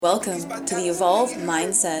Welcome to the Evolve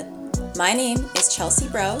Mindset. My name is Chelsea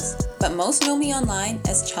Browse, but most know me online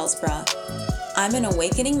as Chels Bra. I'm an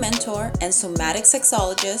awakening mentor and somatic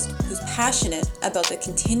sexologist who's passionate about the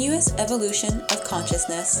continuous evolution of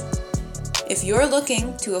consciousness. If you're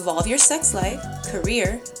looking to evolve your sex life,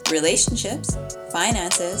 career, relationships,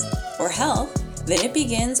 finances, or health, then it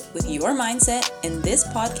begins with your mindset, and this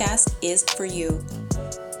podcast is for you.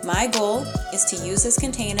 My goal is to use this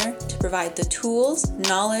container to provide the tools,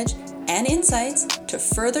 knowledge, and insights to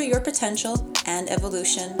further your potential and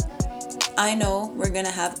evolution. I know we're going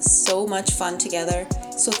to have so much fun together,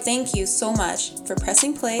 so thank you so much for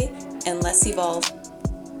pressing play, and let's evolve.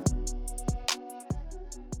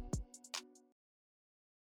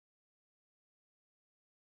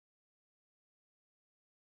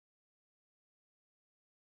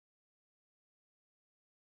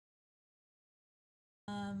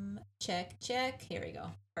 Check. Here we go.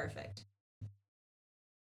 Perfect.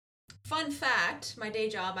 Fun fact, my day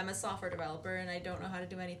job, I'm a software developer and I don't know how to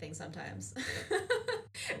do anything sometimes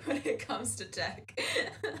when it comes to tech.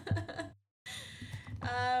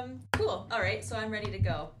 Cool. All right, so I'm ready to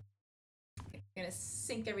go. I'm going to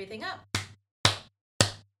sync everything up.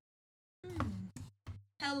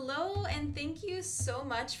 Hello, and thank you so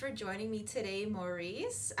much for joining me today,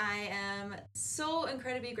 Maurice. I am so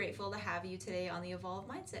incredibly grateful to have you today on the Evolve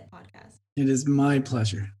Mindset podcast. It is my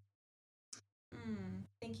pleasure.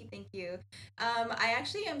 Thank you. I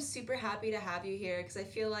actually am super happy to have you here because I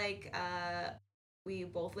feel like we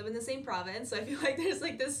both live in the same province, so I feel like there's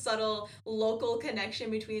like this subtle local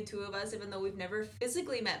connection between the two of us, even though we've never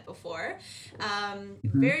physically met before.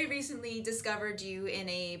 Very recently discovered you in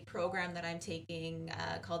a program that I'm taking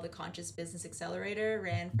called the Conscious Business Accelerator,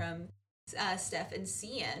 ran from Steph and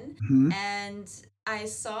Cian, and I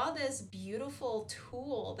saw this beautiful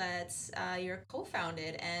tool that you're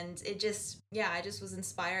co-founded, and it just, I just was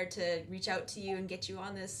inspired to reach out to you and get you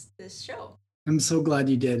on this show. I'm so glad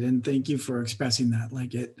you did, and thank you for expressing that.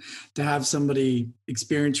 Like it, to have somebody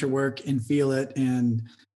experience your work and feel it and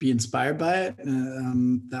be inspired by it.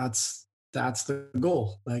 That's the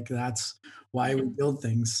goal. Like that's why we build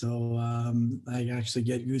things. So I actually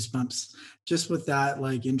get goosebumps just with that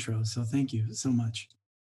like intro. So thank you so much.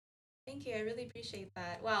 Thank you. I really appreciate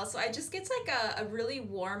that. Wow. So I just get like a really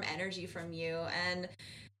warm energy from you. And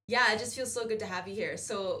yeah, it just feels so good to have you here.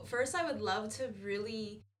 So, first, I would love to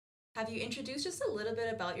really have you introduce just a little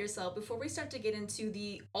bit about yourself before we start to get into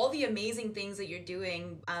all the amazing things that you're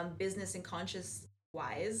doing, business and conscious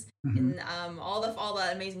wise, and all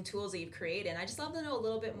the amazing tools that you've created. And I just love to know a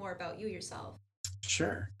little bit more about you yourself.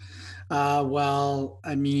 Sure. Well,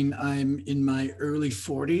 I mean, I'm in my early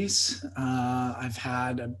 40s. I've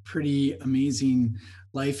had a pretty amazing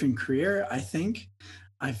life and career, I think.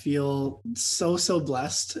 I feel so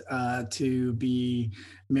blessed to be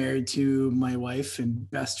married to my wife and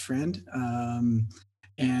best friend,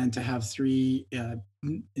 and to have three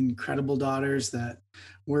incredible daughters that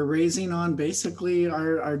we're raising on basically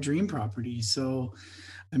our dream property. So,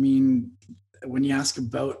 I mean, when you ask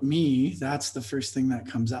about me, that's the first thing that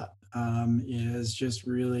comes up, is just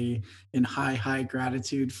really in high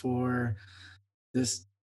gratitude for this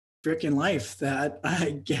freaking life that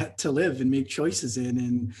I get to live and make choices in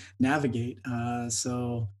and navigate.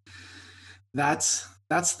 So that's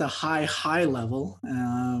the high level.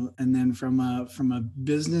 And then from a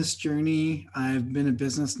business journey, I've been a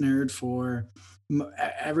business nerd for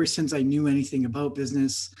ever since I knew anything about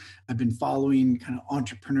business. I've been following kind of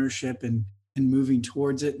entrepreneurship and moving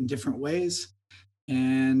towards it in different ways.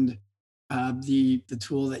 And the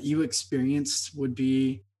tool that you experienced would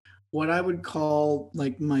be what I would call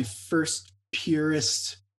like my first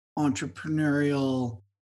purest entrepreneurial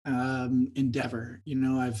endeavor. You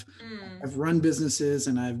know, I've run businesses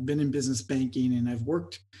and I've been in business banking and I've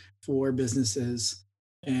worked for businesses,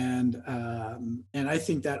 and I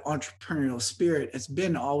think that entrepreneurial spirit has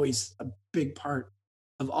been always a big part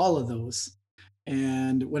of all of those.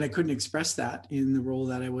 And when I couldn't express that in the role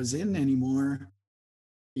that I was in anymore,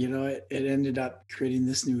 you know, it ended up creating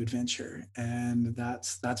this new adventure. And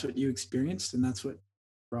that's what you experienced, and that's what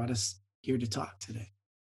brought us here to talk today.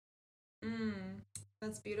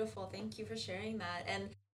 That's beautiful. Thank you for sharing that.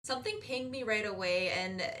 And something pinged me right away,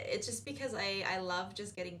 and it's just because I love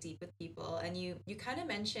just getting deep with people. And you kind of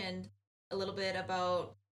mentioned a little bit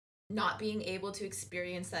about not being able to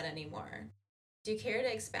experience that anymore. Do you care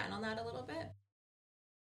to expand on that a little bit?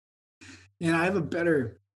 And I have a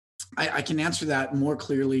better, I can answer that more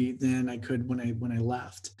clearly than I could when I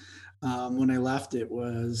left. When I left, it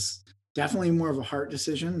was definitely more of a heart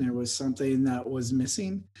decision. There was something that was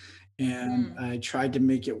missing, And Mm. I tried to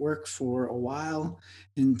make it work for a while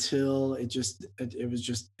until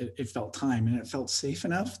it felt time and it felt safe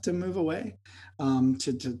enough to move away,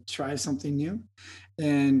 to try something new.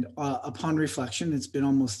 And upon reflection, it's been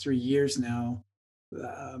almost 3 years now.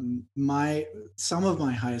 My Some of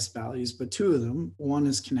my highest values, but two of them, one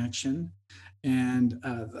is connection, and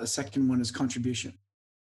the second one is contribution.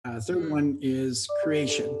 Third Mm. one is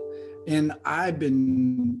creation. And I've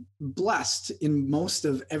been blessed in most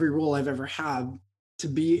of every role I've ever had to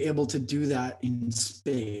be able to do that in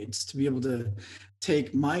spades, to be able to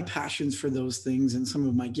take my passions for those things and some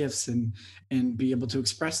of my gifts and be able to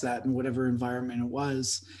express that in whatever environment it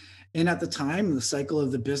was. And at the time, the cycle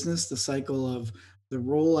of the business, the cycle of the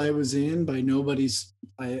role I was in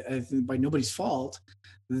I think by nobody's fault,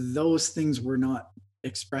 those things were not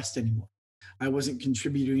expressed anymore. I wasn't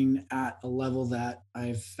contributing at a level that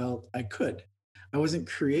I felt I could. I wasn't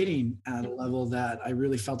creating at a level that I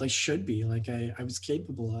really felt I should be, like I was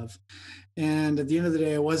capable of. And at the end of the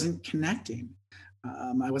day, I wasn't connecting.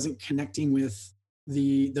 I wasn't connecting with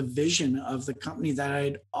the vision of the company that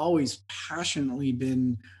I'd always passionately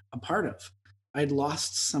been a part of. I'd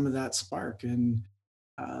lost some of that spark, and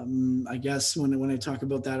I guess when I talk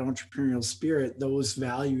about that entrepreneurial spirit, those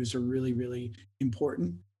values are really really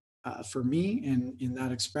important for me and in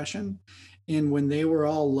that expression. And when they were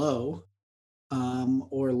all low,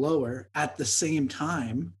 or lower at the same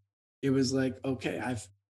time, it was like, okay,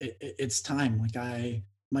 it's time. Like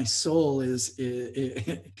my soul is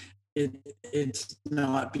it's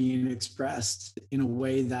not being expressed in a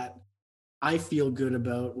way that I feel good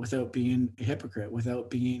about without being a hypocrite, without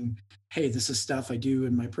being, hey, this is stuff I do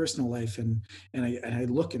in my personal life, and I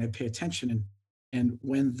look and I pay attention, and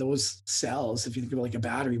when those cells, if you think about like a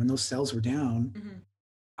battery, when those cells were down, Mhm.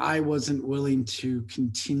 I wasn't willing to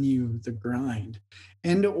continue the grind,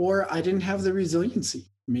 and or I didn't have the resiliency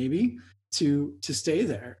maybe to stay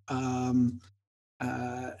there.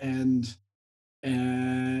 Uh, and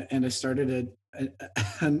and I started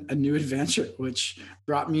a new adventure, which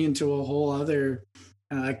brought me into a whole other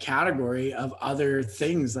category of other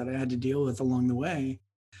things that I had to deal with along the way.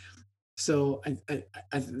 So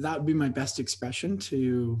that would be my best expression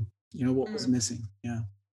to what was Mm. missing. Yeah.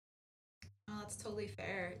 Oh, that's totally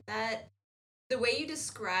fair. That the way you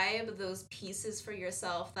describe those pieces for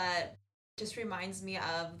yourself, that just reminds me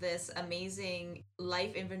of this amazing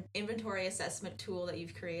life inventory assessment tool that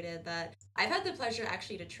you've created that I've had the pleasure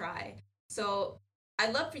actually to try. So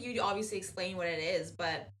I'd love for you to obviously explain what it is,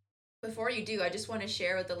 but before you do, I just want to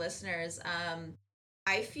share with the listeners.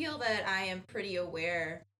 I feel that I am pretty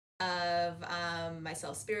aware of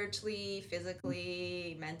myself spiritually,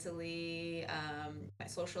 physically, mentally, my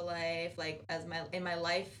social life, like as my in my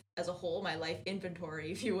life as a whole, my life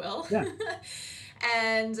inventory, if you will. Yeah.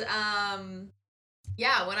 And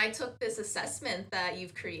yeah, when I took this assessment that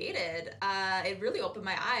you've created, it really opened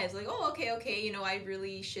my eyes. Like, oh, okay, I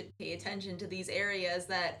really should pay attention to these areas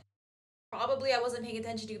that probably I wasn't paying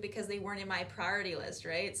attention to because they weren't in my priority list,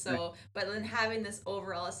 right? Right. So, but then having this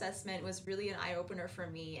overall assessment was really an eye opener for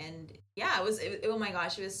me, and yeah, oh my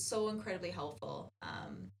gosh, it was so incredibly helpful.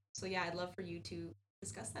 So yeah, I'd love for you to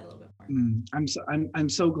discuss that a little bit more. I'm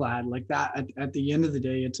so glad. Like that, at the end of the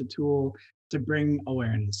day, it's a tool to bring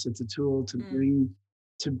awareness. It's a tool Mm.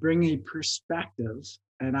 to bring a perspective,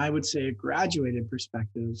 and I would say a graduated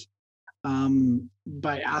perspective,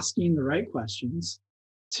 by asking the right questions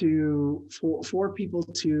for people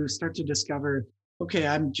to start to discover, okay,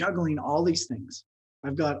 I'm juggling all these things.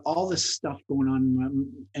 I've got all this stuff going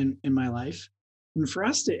on in my life. And for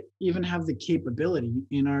us to even have the capability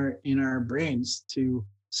in our brains to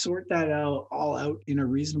sort that out all out in a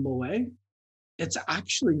reasonable way, it's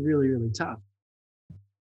actually really, really tough.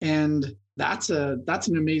 And that's an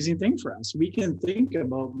amazing thing for us. We can think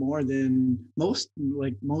about more than most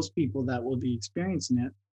people that will be experiencing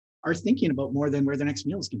it are thinking about more than where their next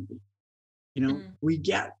meal is going to be. Mm. We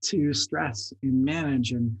get to stress and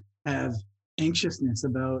manage and have anxiousness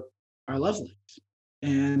about our love life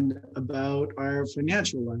and about our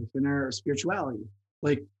financial life and our spirituality,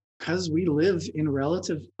 like because we live in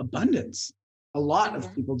relative abundance. A lot of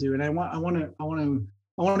Mm-hmm. people do, and I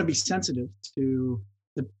want to be sensitive to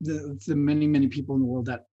the many many people in the world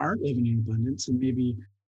that aren't living in abundance, and maybe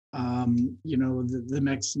the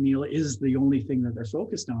next meal is the only thing that they're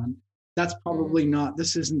focused on. That's Mm-hmm. probably not,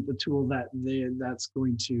 this isn't the tool that's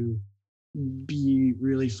going to be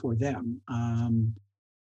really for them.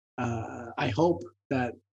 I hope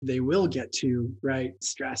that they will get to right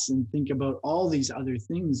stress and think about all these other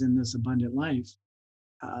things in this abundant life.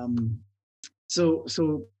 Um, so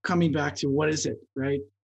coming back to what is it, right?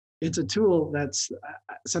 It's a tool that's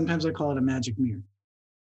sometimes I call it a magic mirror.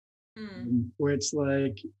 Mm. where it's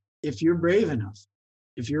like, if you're brave enough,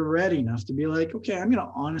 if you're ready enough to be like, okay, I'm going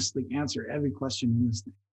to honestly answer every question in this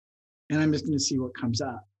thing, and I'm just going to see what comes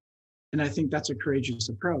up. And I think that's a courageous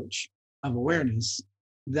approach of awareness.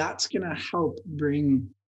 That's going to help bring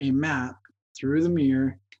a map through the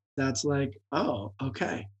mirror that's like, oh,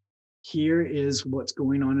 okay, here is what's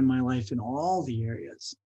going on in my life in all the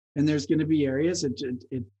areas. And there's going to be areas,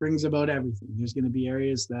 it brings about everything. There's going to be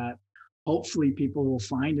areas that hopefully people will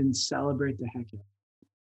find and celebrate the heck out.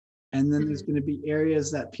 And then there's Mm-hmm. going to be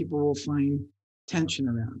areas that people will find tension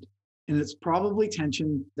around. And it's probably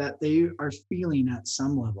tension that they are feeling at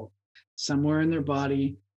some level, somewhere in their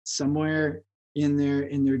body, somewhere in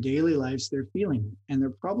their daily lives, they're feeling it. And they're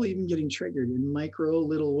probably even getting triggered in micro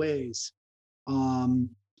little ways. Um,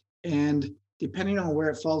 and depending on where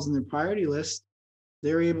it falls in their priority list,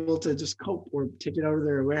 they're able to just cope or take it out of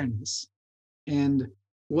their awareness. And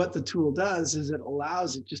what the tool does is it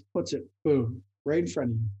allows, it just puts it, boom, right in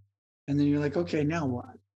front of you. And then you're like, okay, now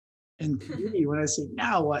what? And to me, when I say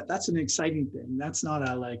now what, that's an exciting thing. That's not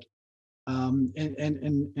a like, and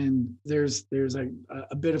there's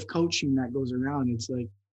a bit of coaching that goes around. It's like,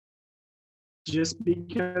 just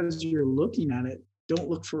because you're looking at it, don't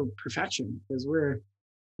look for perfection, because we're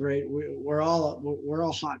right. We're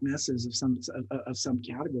all hot messes of some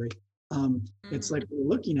category. It's like Mm-hmm. we're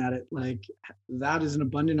looking at it like that is an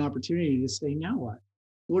abundant opportunity to say, now what?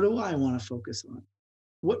 What do I want to focus on?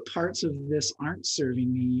 What parts of this aren't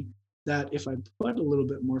serving me that if I put a little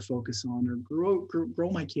bit more focus on, or grow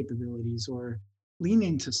my capabilities, or lean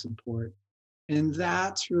into support? And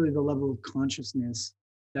that's really the level of consciousness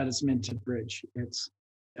that it's meant to bridge. It's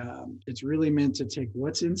really meant to take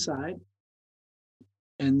what's inside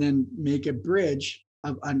and then make a bridge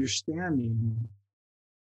of understanding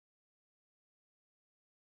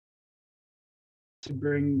to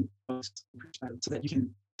bring those perspectives so that you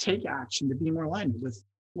can take action to be more aligned with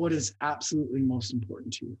what is absolutely most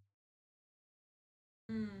important to you.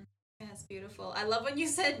 Mm. That's beautiful. I love when you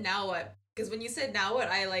said now what, because when you said now what,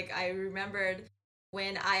 I remembered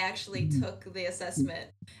when I actually Mhm. took the assessment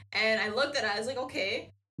and I looked at it, I was like,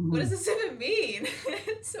 okay, what does Mhm. this even mean?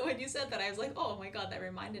 So when you said that, I was like, oh my God, that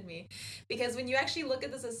reminded me. Because when you actually look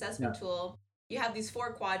at this Yeah, assessment tool, you have these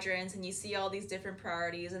four quadrants and you see all these different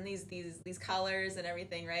priorities and these colors and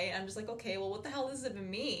everything, right? I'm just like, okay, well, what the hell does it even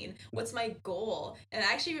mean? What's my goal? And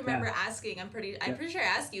I actually yeah, remember asking, I'm yeah. pretty sure I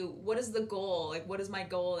asked you, what is the goal? Like, what is my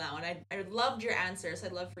goal now? And I loved your answer, so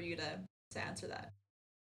I'd love for you to answer that.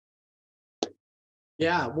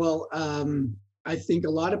 Yeah, well, I think a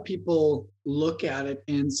lot of people look at it,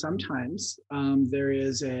 and sometimes there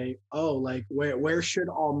is a, oh, like where should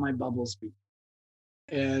all my bubbles be?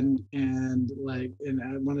 And like,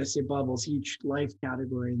 and when I say bubbles, each life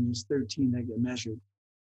category, and there's 13 that get measured.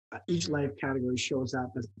 Each Mm-hmm. life category shows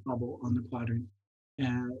up as a bubble on the quadrant,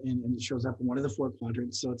 and it shows up in one of the four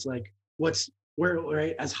quadrants. So it's like, what's where,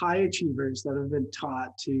 right, as high achievers that have been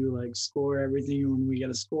taught to like score everything when we get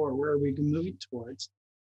a score, where are we moving towards?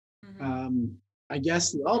 Mm-hmm. um, I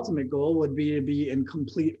guess the ultimate goal would be to be in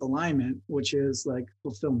complete alignment, which is like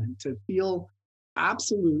fulfillment, to feel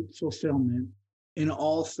absolute fulfillment in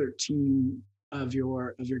all 13 of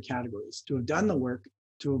your categories, to have done the work,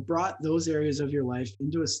 to have brought those areas of your life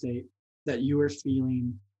into a state that you are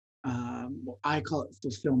feeling. I call it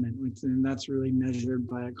fulfillment, and that's really measured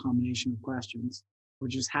by a combination of questions,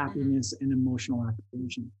 which is Mm-hmm. happiness and emotional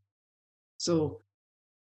activation. So,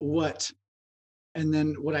 what and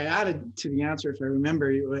then what I added to the answer, if I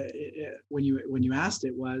remember, when you asked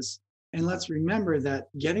it was, and let's remember that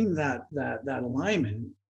getting that alignment,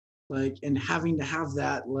 like, and having to have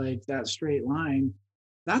that like that straight line,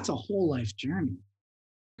 that's a whole life journey.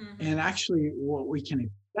 And Mm-hmm. actually, what we can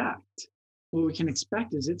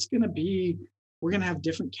expect is it's going to be, we're going to have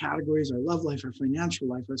different categories: our love life, our financial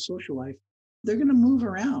life, our social life. They're going to move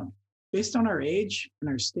around based on our age and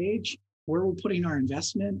our stage, where we're putting our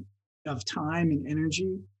investment of time and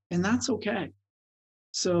energy, and that's okay.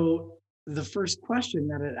 So the first question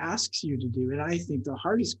that it asks you to do, and I think the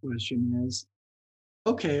hardest question is,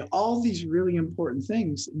 okay, all these really important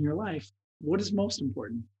things in your life, what is most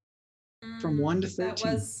important from Mm, 1 to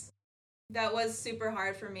 13? that was super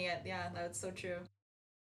hard for me. Yeah, that's so true.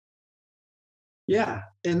 Yeah,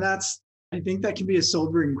 and I think that can be a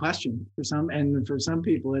sobering question for some, and for some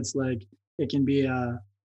people, it's like it can be a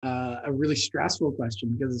really stressful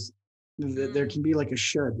question, because there Mm, can be like a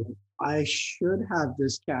should. Like, I should have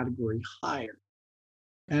this category higher,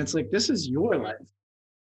 and it's mm-hmm. like, this is your life.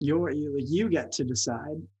 You get to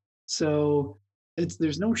decide. So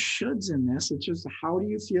there's no shoulds in this. It's just, how do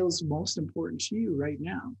you feel is most important to you right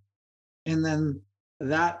now, and then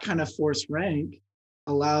that kind of force rank.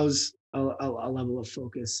 allows a level of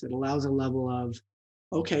focus. It allows a level of,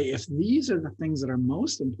 okay, if these are the things that are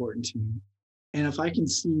most important to me, and if I can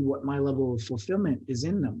see what my level of fulfillment is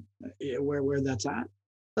in them, where that's at,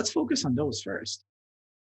 let's focus on those first.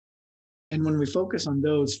 And when we focus on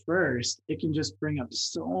those first, it can just bring up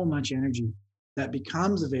so much energy that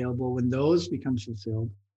becomes available when those become fulfilled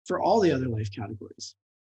for all the other life categories.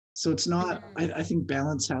 So it's not, Mm-hmm. I think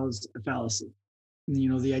balance has a fallacy.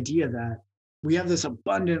 The idea that we have this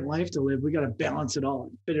abundant life to live, we got to balance it all,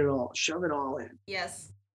 fit it all, shove it all in.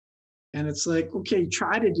 Yes. And it's like, okay,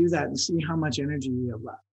 try to do that and see how much energy you have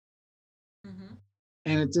left. Mm-hmm.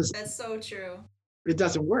 And That's so true. it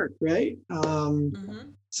doesn't work, right?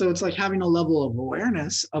 Mm-hmm. So it's like having a level of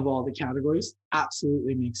awareness of all the categories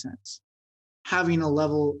absolutely makes sense. Having a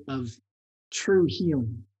level of true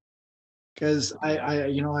healing, because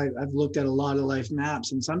Mm-hmm. I've looked at a lot of life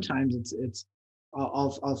maps, and sometimes it's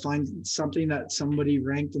I'll find something that somebody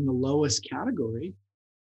ranked in the lowest category,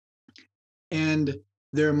 and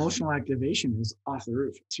their emotional activation is off the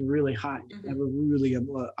roof. It's really high. They have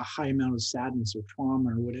Mm-hmm. a high amount of sadness or trauma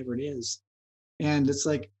or whatever it is. And it's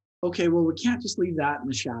like, okay, well, we can't just leave that in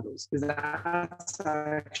the shadows, because that's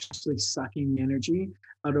actually sucking energy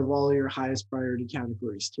out of all your highest priority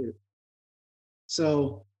categories too.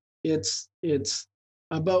 So it's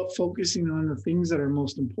about focusing on the things that are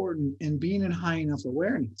most important and being in high enough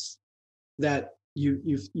awareness that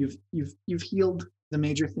you've healed the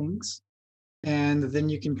major things, and then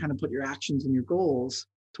you can kind of put your actions and your goals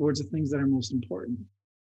towards the things that are most important,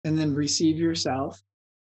 and then receive yourself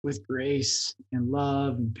with grace and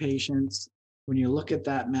love and patience when you look at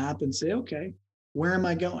that map and say, okay, where am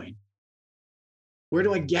I going? Where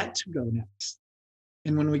do I get to go next?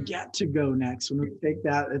 And when we Mm-hmm. get to go next, when we take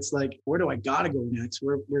that, it's like, where do I got to go next?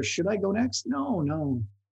 Where should I go next? No,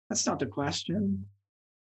 that's not the question.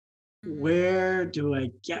 Mm-hmm. Where do I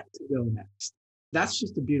get to go next? That's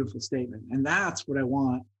just a beautiful statement. And that's what I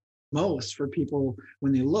want most for people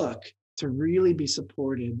when they look, to really be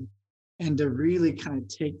supported and to really kind of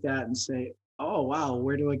take that and say, oh, wow,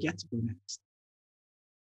 where do I get to go next?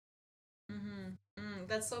 Mm-hmm.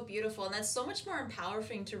 That's so beautiful, and that's so much more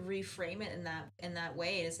empowering to reframe it in that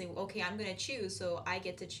way to say, okay, I'm gonna choose, so I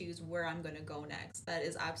get to choose where I'm gonna go next. That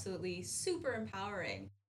is absolutely super empowering.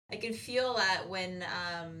 I can feel that when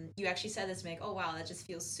you actually said this, Meg. Oh wow, that just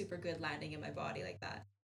feels super good landing in my body like that.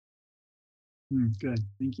 Good.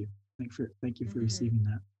 Thank you. Thank you for Mm-hmm. receiving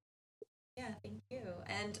that. Yeah, thank you.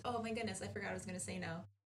 And oh my goodness, I forgot what I was gonna say now.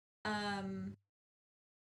 Um,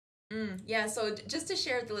 yeah, so just to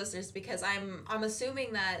share with the listeners, because I'm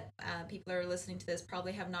assuming that people that are listening to this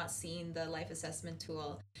probably have not seen the life assessment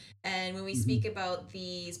tool, and when we speak Mhm. about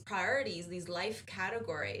these priorities, these life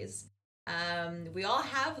categories, we all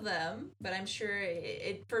have them, but I'm sure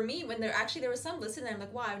it for me when there was some listening, I'm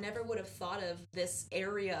like, wow, I never would have thought of this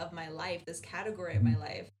area of my life, this category of my Mhm.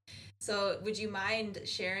 life. So, would you mind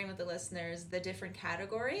sharing with the listeners the different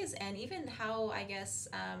categories and even how I guess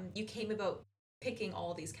you came about picking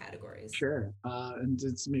all these categories? Sure. And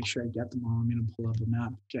just to make sure I get them all, I'm going to pull up a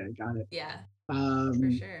map. Okay, I got it. Yeah, for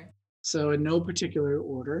Um, sure. so, in no particular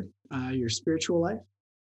order, your spiritual life,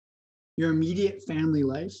 your immediate family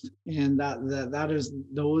life, and that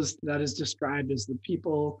is described as the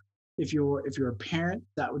people. If you're a parent,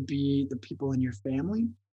 that would be the people in your family,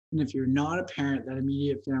 and if you're not a parent, that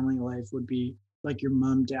immediate family life would be like your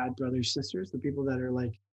mom, dad, brothers, sisters, the people that are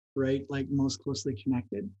like right, like most closely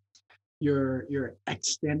connected. Your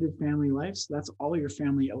extended family life, so that's all your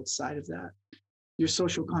family outside of that. Your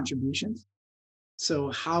social contributions,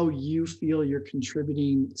 so how you feel you're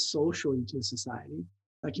contributing socially to society,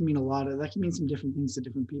 that can mean some different things to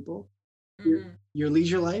different people. your Mm-hmm. your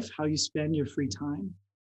leisure life, how you spend your free time.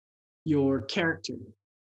 Your character,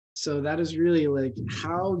 so that is really like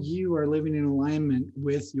how you are living in alignment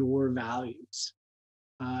with your values.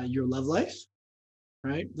 Your love life,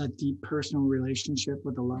 right, that deep personal relationship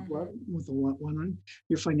with the love Mm-hmm. with the one.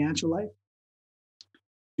 Your financial life,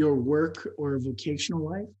 your work or vocational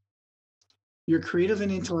life, your creative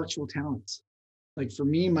and intellectual talents. Like for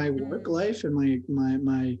me, my work Mm-hmm. life and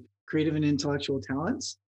my creative and intellectual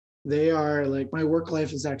talents, they are like, my work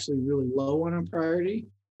life is actually really low on a priority,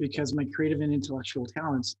 because my creative and intellectual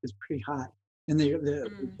talents is pretty high. And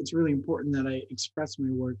Mm-hmm. it's really important that I express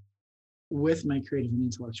my work with my creative and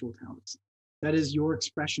intellectual talents. That is your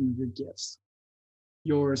expression of your gifts.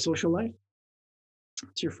 Your social life,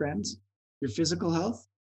 to your friends, your physical health,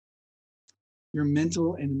 your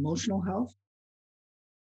mental and emotional health.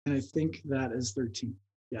 And I think that is 13.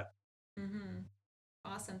 Yeah. Mm-hmm.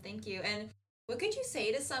 Awesome, thank you. And what could you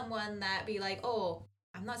say to someone that be like, oh,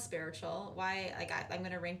 I'm not spiritual. Why? Like, I'm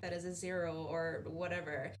going to rank that as a zero or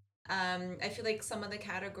whatever. I feel like some of the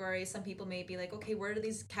categories, some people may be like, okay, where do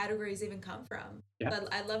these categories even come from? Yeah.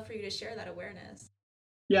 But I'd love for you to share that awareness.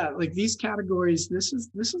 Yeah, like these categories, this is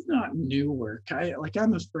not new work.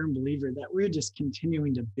 I'm a firm believer that we're just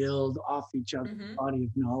continuing to build off each other's Mm-hmm. body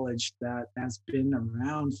of knowledge that has been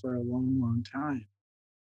around for a long, long time.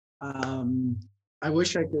 Um, I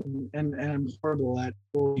wish I could, and I'm horrible at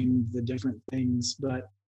quoting the different things, but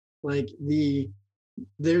like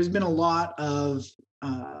there's been a lot of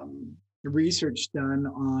um, research done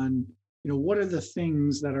on, what are the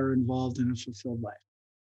things that are involved in a fulfilled life,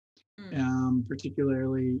 Mm.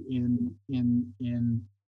 particularly in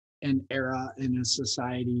an era in a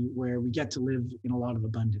society where we get to live in a lot of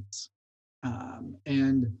abundance.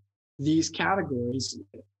 And these categories,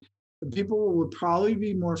 people would probably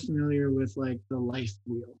be more familiar with like the life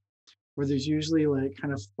wheel, where there's usually like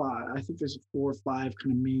kind of five, I think there's 4 or 5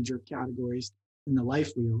 kind of major categories in the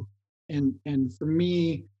life wheel. And for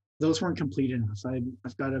me, those weren't complete enough.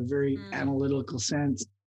 I've got a very Mm. analytical sense.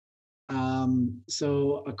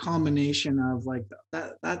 So a combination of like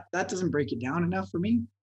that doesn't break it down enough for me,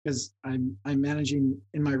 because I'm managing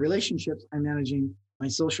in my relationships, I'm managing my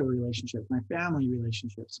social relationships, my family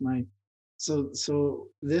relationships, my so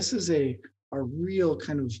this is a real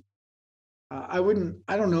kind of I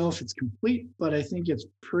don't know if it's complete, but I think it's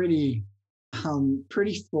pretty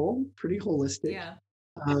full, pretty holistic Yeah.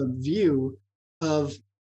 view of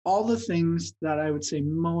all the things that I would say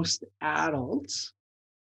most adults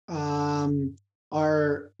um,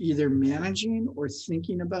 are either managing or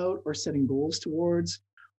thinking about or setting goals towards,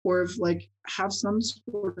 or if like have some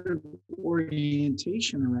sort of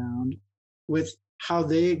orientation around with how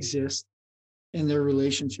they exist in their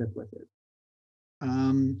relationship with it.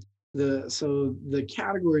 Um, so the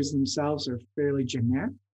categories themselves are fairly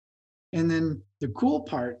generic. And then the cool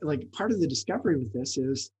part, like part of the discovery with this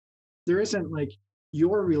is there isn't like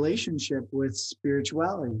your relationship with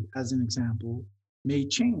spirituality, as an example, may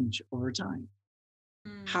change over time.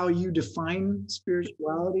 Mm. How you define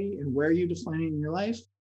spirituality and where you define it in your life,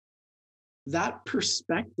 that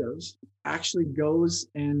perspective actually goes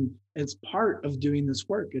and it's part of doing this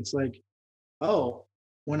work. It's like, oh,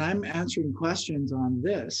 when I'm answering questions on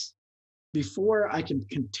this, before I can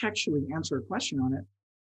contextually answer a question on it,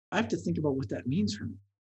 I have to think about what that means for me.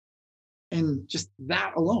 And just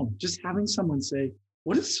that alone, just having someone say,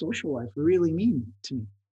 what does social life really mean to me?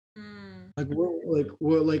 Mm.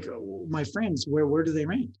 Like my friends, where do they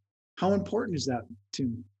rank? How important is that to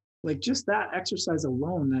me? Like just that exercise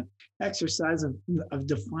alone, that exercise of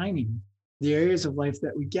defining the areas of life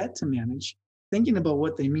that we get to manage, thinking about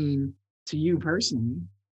what they mean to you personally,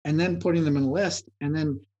 and then putting them in a list, and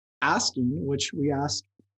then asking, which we ask,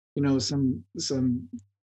 some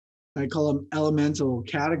I call them elemental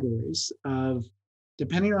categories of,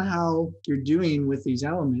 depending on how you're doing with these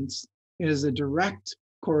elements, it is a direct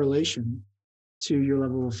correlation to your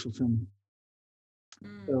level of fulfillment.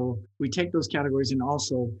 Mm. So we take those categories, and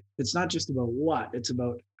also it's not just about what, it's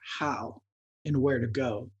about how and where to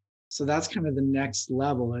go. So that's kind of the next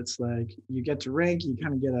level. It's like you get to rank, you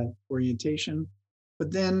kind of get a orientation, but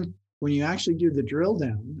then when you actually do the drill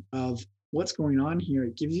down of what's going on here,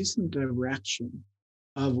 it gives you some direction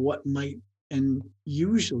of what might and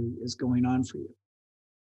usually is going on for you.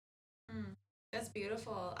 Mm. That's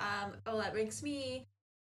beautiful. Oh, that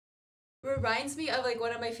reminds me of like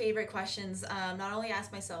one of my favorite questions. Not only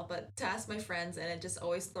ask myself, but to ask my friends, and it just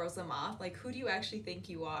always throws them off. Like, who do you actually think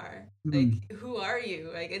you are? Like, Mm, who are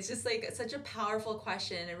you? Like, it's just like such a powerful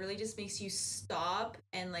question. It really just makes you stop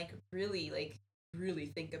and really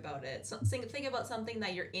think about it. So think about something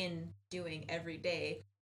that you're in doing every day.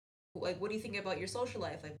 Like, what do you think about your social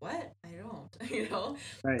life? Like, what? I don't.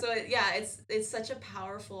 right. So yeah, it's such a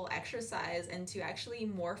powerful exercise, and to actually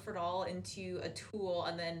morph it all into a tool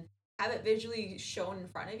and then have it visually shown in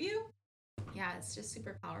front of you. Yeah, it's just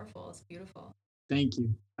super powerful. It's beautiful. Thank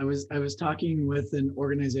you. I was talking with an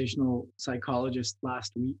organizational psychologist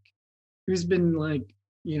last week who's been like,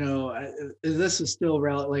 this is still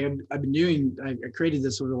relevant. Like I've been doing, I created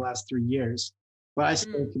this over the last 3 years, but I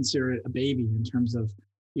still Mm. consider it a baby in terms of,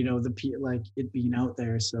 like it being out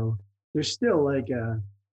there. So there's still like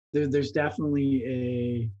there's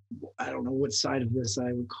definitely I don't know what side of this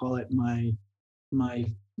I would call it, my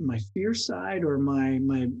my fear side, or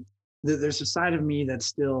there's a side of me that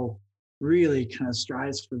still really kind of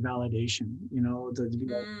strives for validation, to be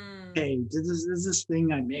like, Mm. hey, does this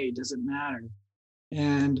thing I made, does it matter?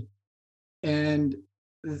 And and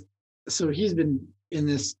so he's been in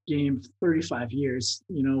this game for 35 years,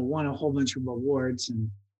 won a whole bunch of awards,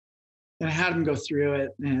 and I had him go through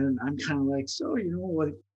it, and I'm kind of like, so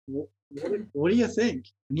what do you think?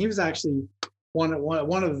 And he was actually one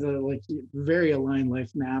of the like very aligned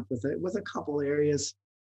life map with it with a couple areas,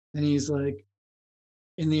 and he's like,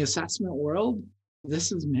 in the assessment world,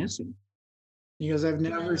 this is missing. He goes, I've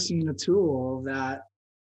never seen a tool that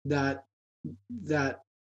that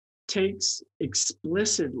takes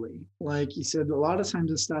explicitly, like you said, a lot of times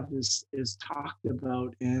this stuff is talked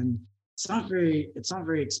about and it's not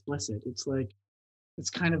very explicit. It's like it's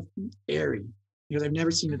kind of airy, because I've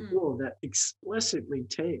never seen a tool that explicitly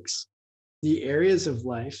takes the areas of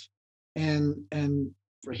life, and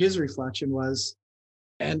for his reflection was,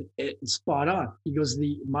 and it's spot on. He goes,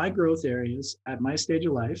 my growth areas at my stage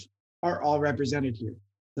of life are all represented here.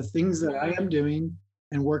 The things that I am doing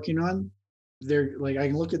and working on, they're like, I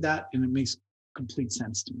can look at that and it makes complete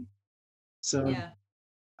sense to me. So Yeah.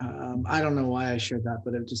 I don't know why I shared that,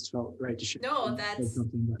 but it just felt right to share. No, that's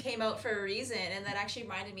came out for a reason, and that actually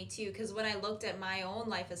reminded me too, because when I looked at my own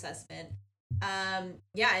life assessment,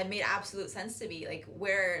 yeah, it made absolute sense to me. Like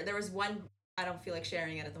where there was one, I don't feel like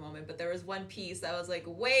sharing it at the moment, but there was one piece that was like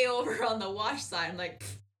way over on the wash side. I'm like,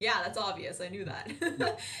 yeah, that's obvious. I knew that.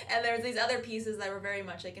 And there was these other pieces that were very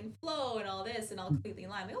much like in flow and all this and all completely in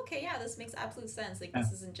line. Like, okay, yeah, this makes absolute sense. Like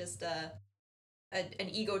this isn't just an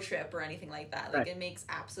ego trip or anything like that. Like, right. It makes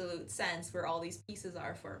absolute sense where all these pieces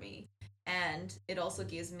are for me, and it also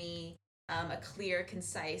gives me a clear,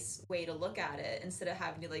 concise way to look at it instead of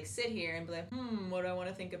having to like sit here and be like, what do I want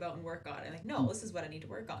to think about and work on? And like, no, this is what I need to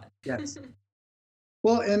work on. Yes.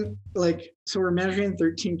 Well, and like, so we're measuring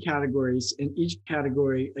 13 categories, and each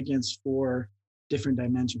category against 4 different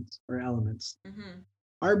dimensions or elements.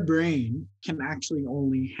 Our brain can actually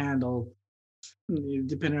only handle,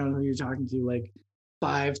 depending on who you're talking to, like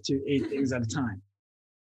 5 to 8 things at a time.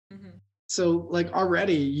 So like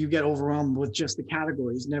already you get overwhelmed with just the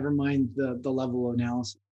categories, never mind the level of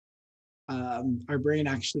analysis. Our brain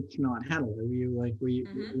actually cannot handle it. We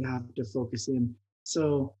have to focus in.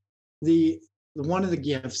 So one of the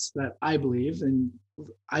gifts that I believe, and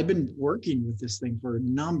I've been working with this thing for a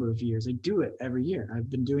number of years. I do it every year. I've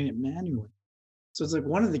been doing it manually. So it's like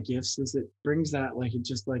one of the gifts is it brings that, like, it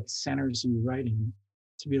just like centers you right in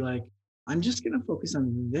to be like, I'm just going to focus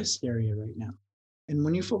on this area right now. And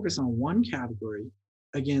when you focus on one category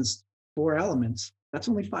against 4 elements, that's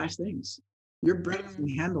only 5 things. Your brain can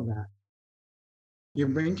handle that. Your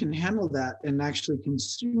brain can handle that and actually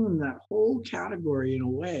consume that whole category in a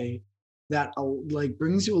way that like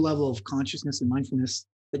brings you a level of consciousness and mindfulness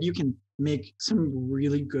that you can make some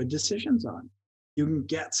really good decisions on. You can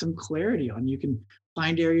get some clarity on. You can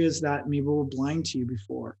find areas that maybe were blind to you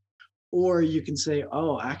before. Or you can say,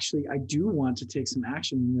 oh, actually, I do want to take some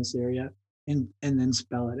action in this area, and then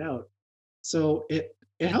spell it out. So it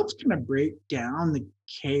helps kind of break down the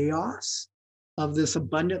chaos of this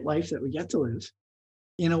abundant life that we get to live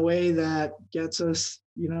in a way that gets us,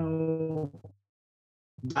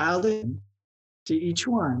 dialed in to each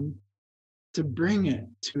one to bring it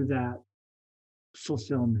to that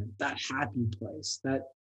fulfillment, that happy place, that,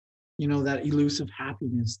 that elusive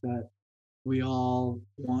happiness that we all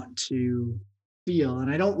want to feel.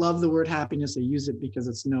 And I don't love the word happiness. I use it because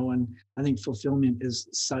it's known. I think fulfillment is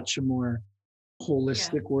such a more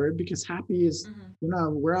holistic word, because happy is,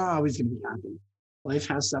 we're not always going to be happy. Life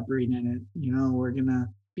has suffering in it. We're going to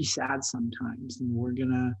be sad sometimes, and we're going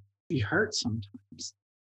to be hurt sometimes.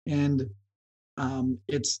 And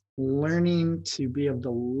it's learning to be able to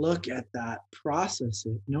look at that, process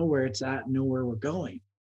it, know where it's at, know where we're going.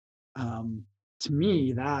 To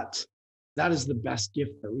me, that is the best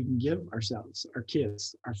gift that we can give ourselves, our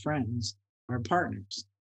kids, our friends, our partners.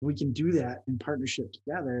 We can do that in partnership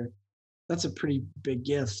together. That's a pretty big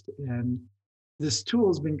gift. And this tool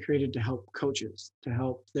has been created to help coaches, to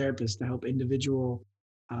help therapists, to help individual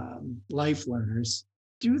life learners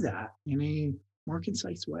do that in a more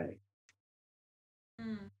concise way.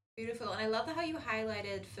 Beautiful. And I love how you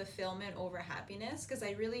highlighted fulfillment over happiness, because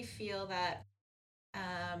I really feel that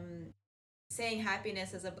saying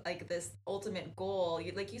happiness as like this ultimate goal,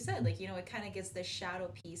 like you said, like, it kind of gets this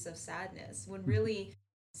shadow piece of sadness, when really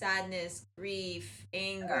sadness, grief,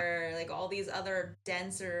 anger, like all these other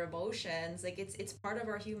denser emotions, like it's part of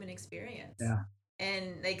our human experience.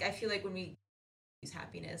 And like I feel like when we use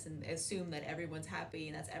happiness and assume that everyone's happy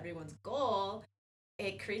and that's everyone's goal,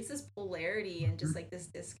 it creates this polarity and just like this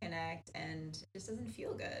disconnect, and it just doesn't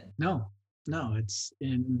feel good. No, it's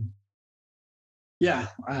in.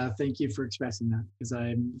 Thank you for expressing that, because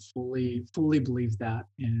I fully believe that,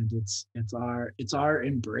 and it's our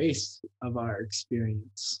embrace of our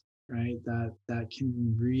experience, right? That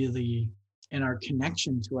can really and our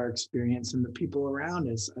connection to our experience and the people around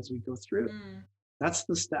us as we go through. Mm. That's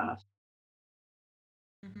the stuff.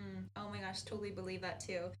 Oh my gosh, totally believe that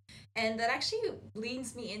too. And that actually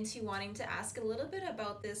leads me into wanting to ask a little bit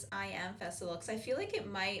about this I Am Festival, because I feel like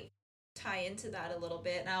it might tie into that a little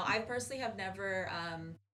bit. Now, I personally have never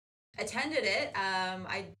attended it.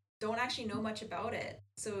 I don't actually know much about it.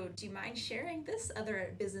 So, do you mind sharing this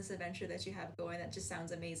other business adventure that you have going? That just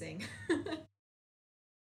sounds amazing.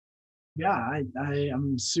 Yeah, I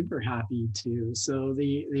am super happy to. So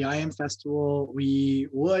the IM Festival we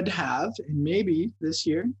would have, and maybe this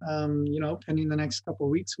year, pending the next couple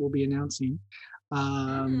of weeks, we'll be announcing.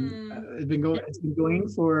 Mm. It's been going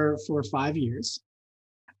for 5 years,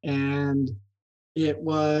 and it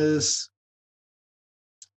was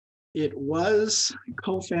it was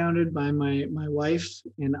co-founded by my wife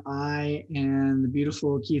and I and the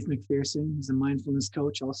beautiful Keith McPherson. He's a mindfulness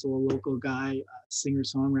coach, also a local guy, singer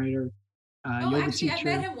songwriter, Oh, yoga actually, I've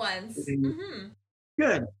met teacher. him once. And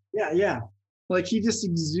good. Yeah, yeah. Like he just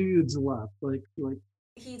exudes love. Like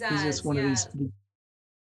He he's just does, one of these. yeah.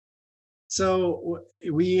 So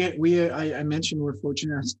I mentioned we're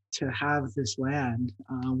fortunate to have this land.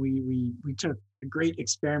 We took a great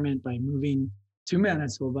experiment by moving to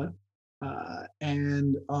Manitoba,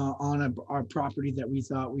 and on our property that we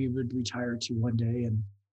thought we would retire to one day. And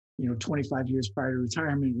 25 years prior to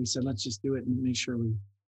retirement, we said let's just do it and make sure we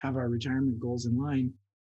have our retirement goals in line.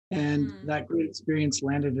 And Mm. that great experience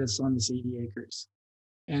landed us on this 80 acres.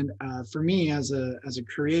 And for me, as a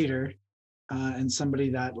creator, and somebody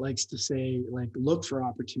that likes to say, like, look for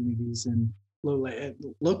opportunities and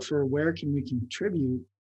look for where can we contribute.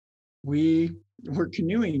 We were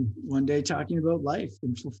canoeing one day talking about life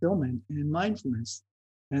and fulfillment and mindfulness.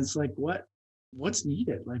 And it's like, what's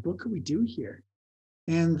needed? Like, what could we do here?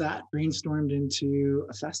 And that brainstormed into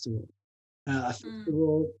a festival. A Mm.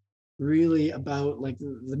 festival really about, like,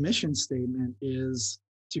 the mission statement is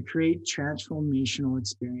to create transformational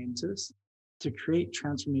experiences,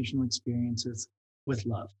 with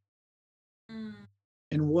love. Mm.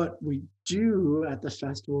 And what we do at the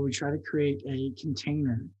festival, we try to create a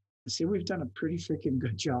container. I see we've done a pretty freaking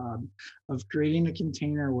good job of creating a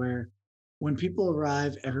container where when people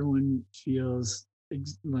arrive, everyone feels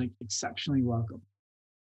like exceptionally welcome.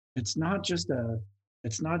 It's not just a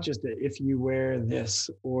if you wear this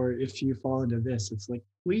or if you fall into this. It's like,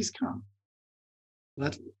 please come.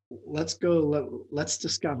 Let let's go. Let's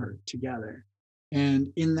discover together.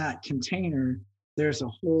 And in that container, there's a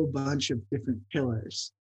whole bunch of different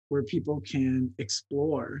pillars where people can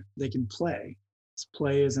explore. They can play.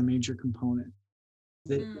 Play is a major component.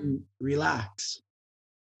 They Mm. can relax.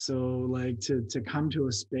 So, like, to come to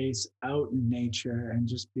a space out in nature and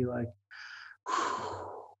just be like,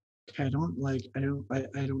 okay, I don't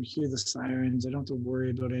hear the sirens. I don't have to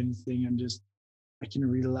worry about anything. I can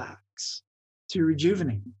relax, to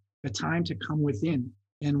rejuvenate, a time to come within.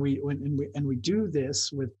 And we do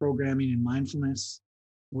this with programming and mindfulness,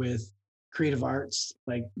 with creative arts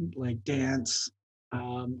like dance,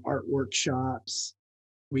 art workshops.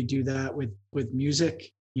 We do that with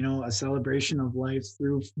music, a celebration of life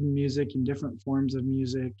through music and different forms of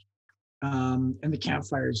music. And the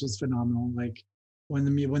campfire is just phenomenal. Like, when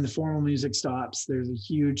the formal music stops, there's a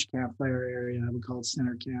huge campfire area. We call it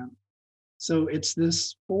center camp. So it's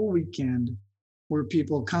this whole weekend where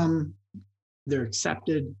people come, they're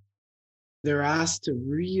accepted, they're asked to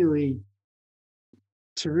really,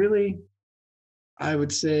 I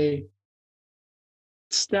would say,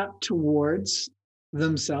 step towards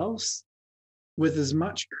themselves with as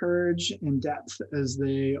much courage and depth as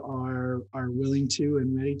they are willing to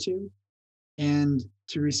and ready to, and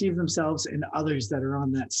to receive themselves and others that are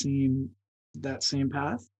on that same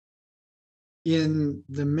path in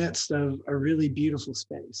the midst of a really beautiful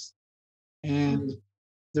space. And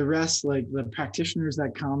the rest, like the practitioners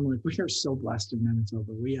that come, like, we are so blessed in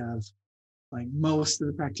Manitoba. We have, like, most of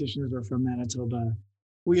the practitioners are from Manitoba.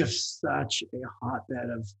 We have such a hotbed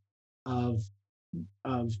of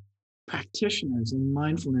of practitioners in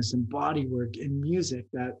mindfulness and body work and music,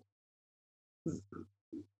 that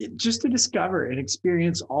just to discover and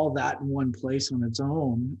experience all that in one place on its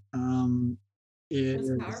own, That's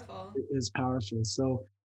is powerful. is powerful. So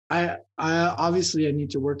I obviously I need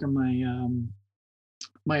to work on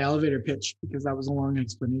my elevator pitch, because that was a long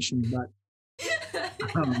explanation, but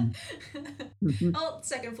um, Oh,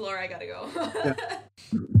 second floor, I gotta yeah,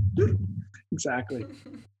 go. exactly.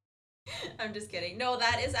 I'm just kidding. No,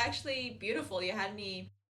 that is actually beautiful. You had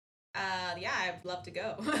me. Yeah, I'd love to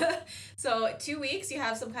go. So 2 weeks, you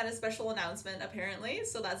have some kind of special announcement apparently.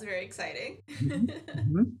 So that's very exciting. Mhm,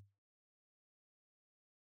 mhm.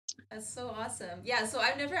 That's so awesome. Yeah, so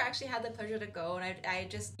I've never actually had the pleasure to go, and I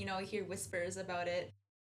just, hear whispers about it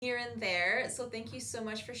here and there. So thank you so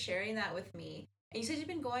much for sharing that with me. And you said you've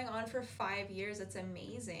been going on for 5 years. That's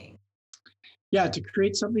amazing. Yeah, to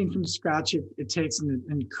create something from scratch, it takes an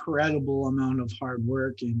incredible amount of hard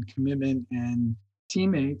work and commitment and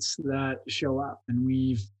teammates that show up. And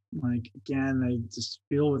we've, like, again, I just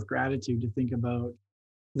feel with gratitude to think about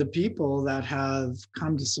the people that have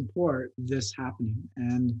come to support this happening.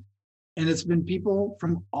 And it's been people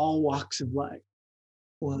from all walks of life.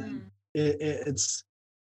 Like, Mm, it's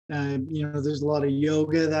there's a lot of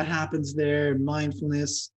yoga that happens there, and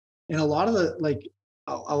mindfulness, and a lot of the like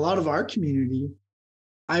a lot of our community,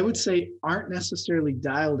 I would say, aren't necessarily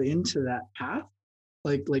dialed into that path.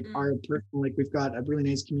 Like mm, our person, like we've got a really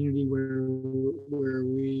nice community where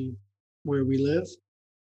we live,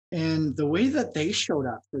 and the way that they showed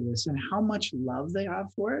up for this and how much love they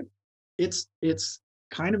have for it, it's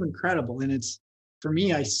kind of incredible. And it's, for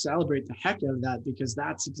me, I celebrate the heck out of that, because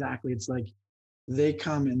that's exactly, it's like they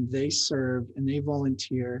come and they serve and they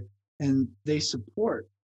volunteer and they support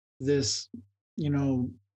this, you know,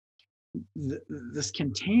 this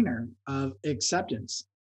container of acceptance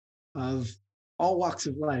of all walks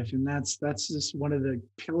of life. And that's just one of the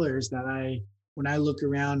pillars that when I look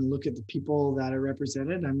around and look at the people that are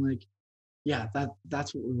represented, I'm like, yeah,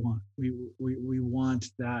 that's what we want. We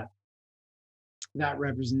want that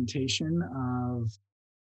representation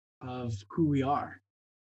of who we are.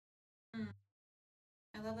 mm.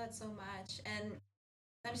 I love that so much. And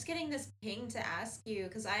I'm just getting this ping to ask you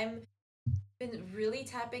because I'm been really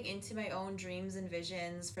tapping into my own dreams and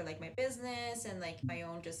visions for like my business and like my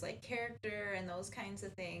own just like character and those kinds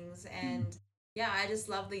of things. And yeah, I just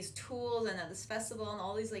love these tools and this festival and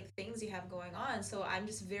all these like things you have going on. So I'm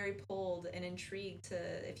just very pulled and intrigued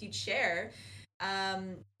to if you'd share.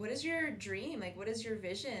 What is your dream? Like, what is your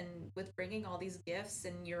vision with bringing all these gifts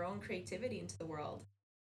and your own creativity into the world?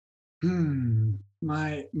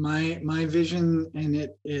 My vision, and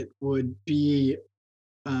it would be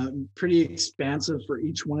pretty expansive for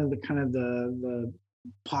each one of the kind of the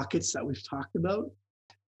pockets that we've talked about.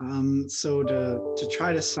 So to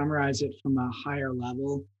try to summarize it from a higher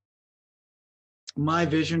level, my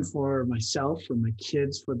vision for myself, for my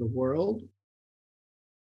kids, for the world,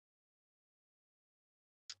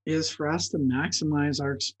 is for us to maximize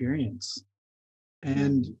our experience.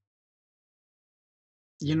 And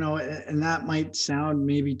and that might sound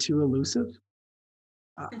maybe too elusive,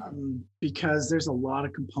 because there's a lot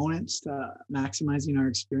of components to maximizing our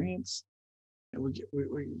experience.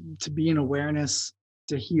 To be in awareness,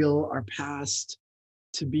 to heal our past,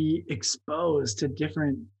 to be exposed to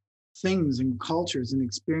different things and cultures and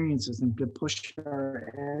experiences, and to push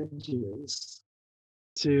our edges,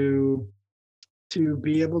 to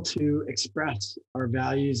be able to express our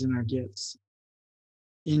values and our gifts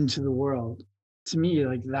into the world. To me,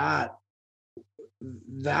 like that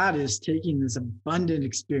is taking this abundant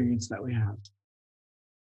experience that we have,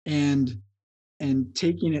 and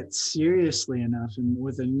taking it seriously enough and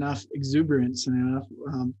with enough exuberance and enough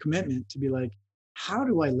commitment to be like, how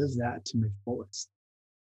do I live that to my fullest?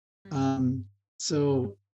 um,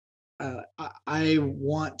 so I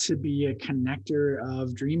want to be a connector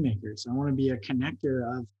of dream makers. I want to be a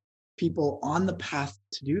connector of people on the path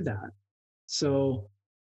to do that. So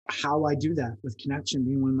how I do that, with connection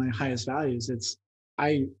being one of my highest values, it's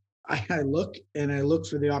I I look and I look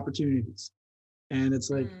for the opportunities. And it's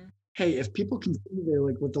like, Mm, hey, if people can see their,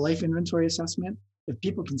 like, with the life inventory assessment, if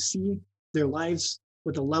people can see their lives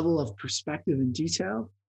with a level of perspective and detail,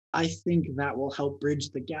 I think that will help bridge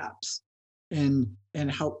the gaps and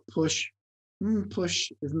help push,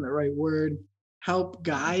 push isn't the right word, help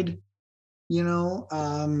guide,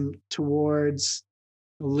 towards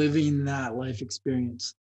living that life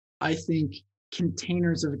experience. I think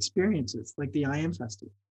containers of experiences like the I Am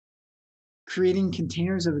Festival, creating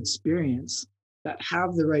containers of experience that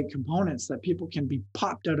have the right components that people can be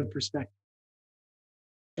popped out of perspective.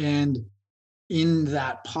 And in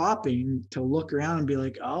that popping, to look around and be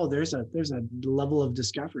like, oh, there's a level of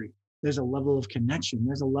discovery. There's a level of connection.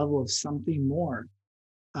 There's a level of something more,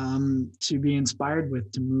 to be inspired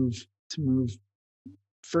with, to move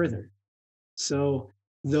further. So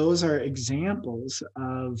those are examples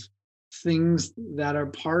of things that are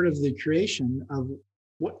part of the creation of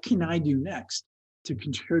what can I do next to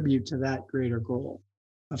contribute to that greater goal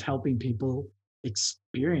of helping people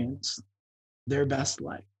experience their best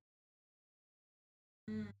life.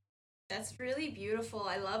 mm. That's really beautiful.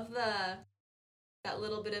 I love the that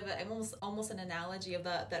little bit of a almost an analogy of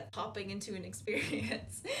that popping into an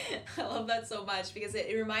experience. I love that so much because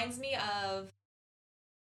it reminds me of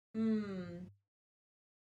mm,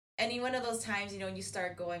 any one of those times, when you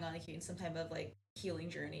start going on some type of like healing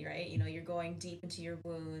journey, right? You're going deep into your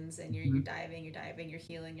wounds and you're Mhm. diving, you're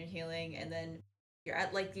healing, and then you're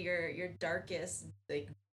at like your darkest, like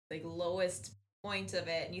lowest point of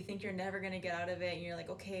it, and you think you're never gonna get out of it, and you're like,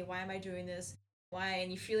 okay, why am I doing this? Why?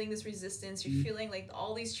 And you're feeling this resistance, you're Mhm. feeling like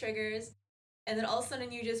all these triggers, and then all of a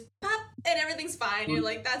sudden you just pop and everything's fine. Well, You're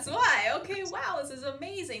like, that's why. Okay, wow, this is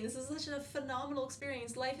amazing. This is such a phenomenal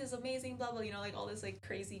experience. Life is amazing, blah blah, like all this like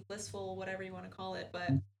crazy, blissful, whatever you want to call it.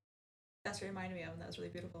 But that's what it reminded me of, and that was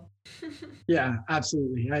really beautiful. yeah,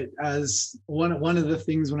 absolutely. As one of the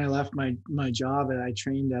things when I left my job, I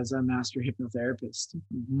trained as a master hypnotherapist.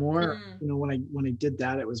 More, Mm, when I did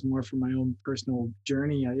that, it was more for my own personal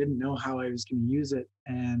journey. I didn't know how I was going to use it,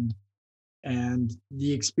 and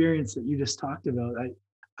the experience that you just talked about,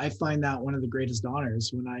 I find that one of the greatest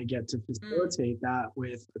honors when I get to mm, facilitate that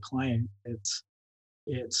with a client.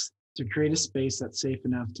 It's to create a space that's safe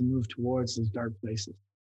enough to move towards those dark places,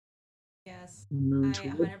 yes, move I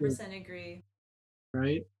towards it, 100% agree.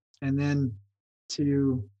 right? And then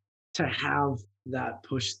to to have that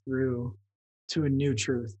push through to a new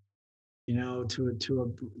truth,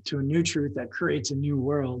 to a new truth that creates a new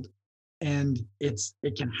world. And it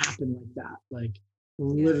can happen like that, like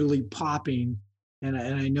Yeah, literally popping. And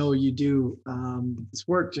I know you do this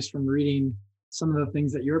work just from reading some of the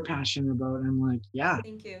things that you're passionate about. And I'm like, yeah,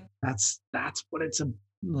 thank you. that's what it's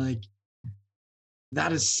like.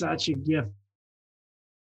 That is such a gift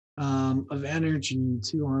of energy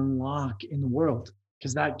to unlock in the world,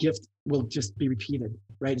 because that gift will just be repeated,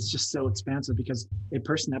 right? It's just so expansive because a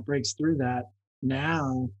person that breaks through that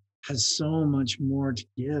now has so much more to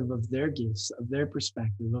give of their gifts, of their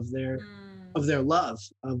perspective, Mm, of their love,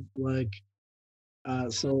 of like,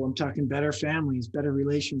 so I'm talking better families, better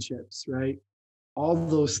relationships, right? All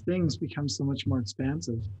those things become so much more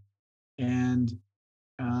expansive. And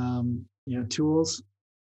tools,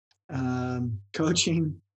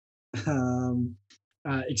 coaching, um,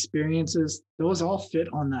 experiences, those all fit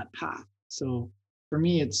on that path. So for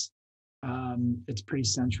me, it's pretty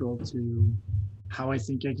central to how I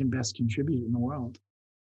think I can best contribute in the world.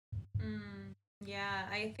 yeah,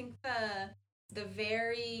 I think the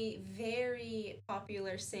very very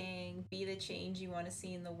popular saying, "Be the change you want to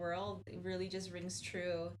see in the world," really just rings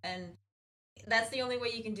true, and that's the only way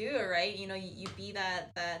you can do it, right? You be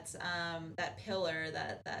that pillar,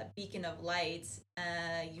 that beacon of light.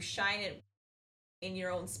 You shine it in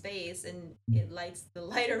your own space, and it lights the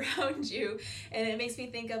light around you. And it makes me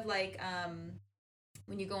think of like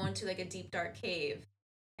when you go into like a deep dark cave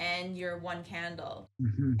and you're one candle,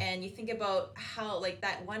 Mhm. and you think about how like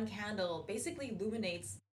that one candle basically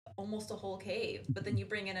illuminates almost a whole cave, but then you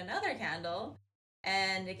bring in another candle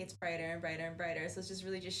and it gets brighter and brighter and brighter. So it's just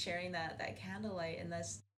really just sharing that candlelight, and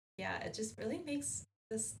that's, yeah, it just really makes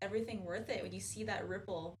this everything worth it when you see that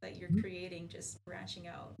ripple that you're creating just branching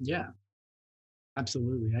out. Yeah,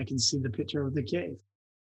 absolutely. I can see the picture of the cave.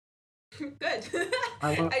 Good.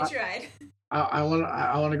 I want, I tried. I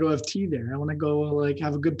want to go have tea there. I want to go like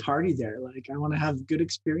have a good party there. Like I want to have good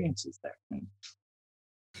experiences there.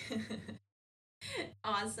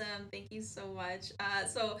 Awesome. Thank you so much.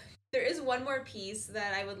 So there is one more piece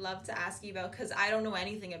that I would love to ask you about because I don't know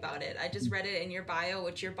anything about it. I just read it in your bio,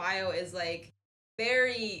 which your bio is like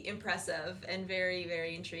very impressive and very,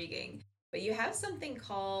 very intriguing. But you have something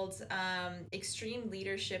called Extreme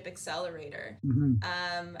Leadership Accelerator. Mhm.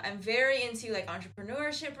 I'm very into like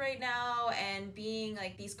entrepreneurship right now and being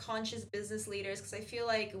like these conscious business leaders because I feel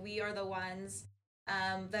like we are the ones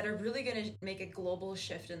that are really going to make a global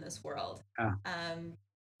shift in this world. Yeah. Um,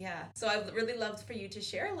 yeah, so I'd really loved for you to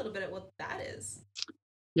share a little bit of what that is.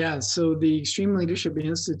 Yeah, so the Extreme Leadership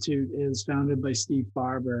Institute is founded by Steve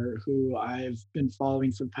Barber, who I've been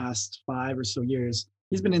following for the past 5 or so years.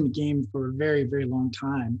 He's been in the game for a very, very long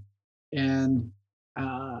time, and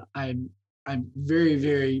I'm very,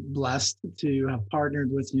 very blessed to have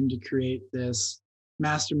partnered with him to create this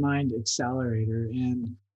mastermind accelerator.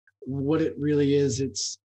 And what it really is,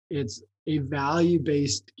 it's a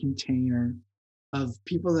value-based container of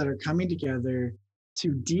people that are coming together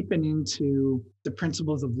to deepen into the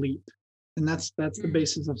principles of LEAP. And that's the Mm,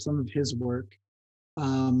 basis of some of his work.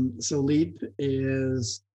 So LEAP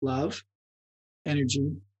is love,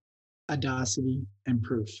 energy, audacity, and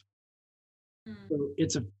proof. mm, So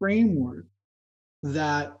it's a framework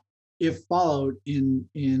that, if followed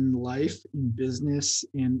in life, in business,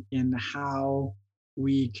 in how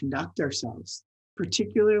we conduct ourselves,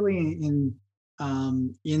 particularly in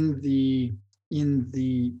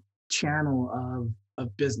the channel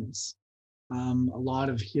of business. A lot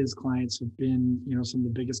of his clients have been, some of the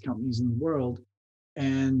biggest companies in the world.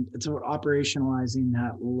 And it's about operationalizing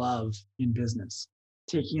that love in business,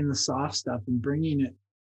 taking the soft stuff and bringing it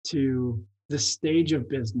to the stage of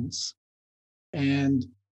business, and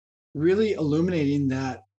really illuminating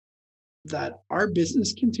that our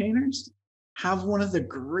business containers have one of the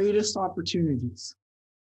greatest opportunities,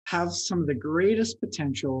 have some of the greatest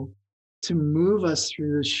potential to move us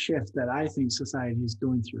through this shift that I think society is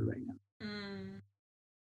going through right now. Mm.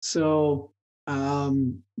 So,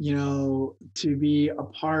 to be a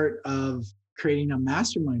part of creating a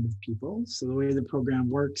mastermind of people. So the way the program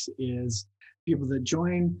works is people that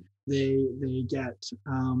join, they get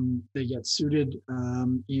suited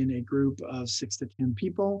in a group of 6 to 10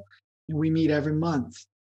 people, and we meet every month,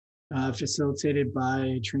 facilitated by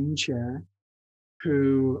a trained chair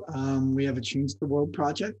who we have a Change the World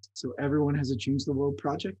project. So everyone has a Change the World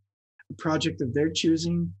project, a project of their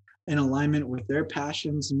choosing in alignment with their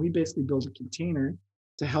passions. And we basically build a container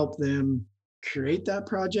to help them create that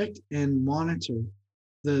project and monitor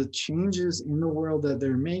the changes in the world that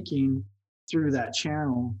they're making through that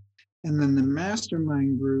channel. And then the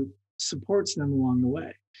mastermind group supports them along the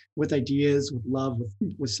way with ideas, with love,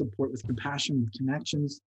 with support, with compassion, with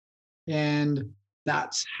connections. And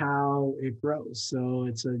that's how it grows. So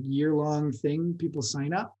it's a year-long thing. People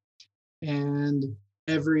sign up, and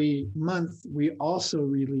every month we also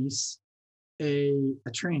release a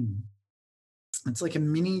training. It's like a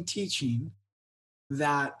mini teaching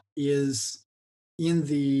that is in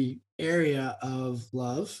the area of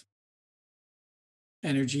love,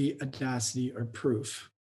 energy, audacity, or proof.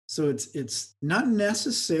 So it's not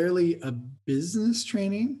necessarily a business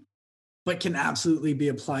training, but can absolutely be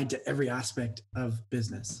applied to every aspect of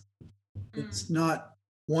business. It's Mm. not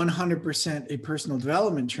 100% a personal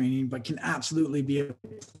development training, but can absolutely be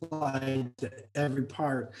applied to every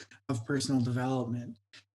part of personal development.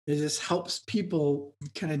 It just helps people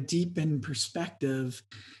kind of deepen perspective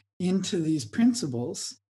into these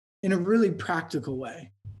principles in a really practical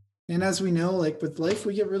way. And as we know, like with life,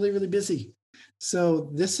 we get really, really busy.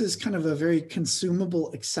 So this is kind of a very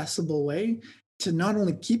consumable, accessible way to not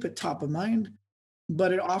only keep it top of mind,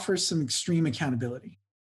 but it offers some extreme accountability.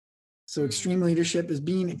 So extreme Mm. leadership is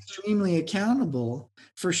being extremely accountable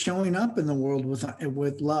for showing up in the world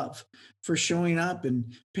with love, for showing up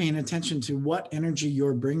and paying attention to what energy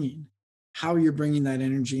you're bringing, how you're bringing that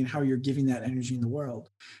energy, and how you're giving that energy in the world,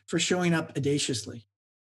 for showing up audaciously.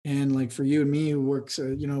 And like for you and me, who works,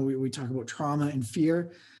 we talk about trauma and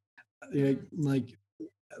fear. uh, Mm. Like,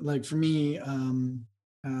 like for me,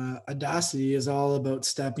 audacity is all about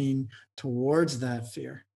stepping Mm. towards that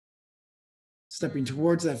fear,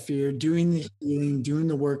 doing the healing, doing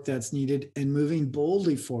the work that's needed, and moving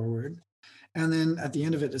boldly forward. And then at the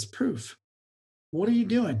end of it is proof. What are you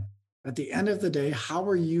doing? At the end of the day, how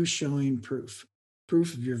are you showing proof?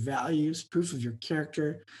 Proof of your values, proof of your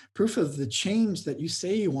character, proof of the change that you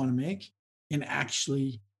say you want to make, and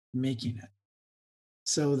actually making it.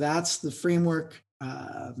 So that's the framework.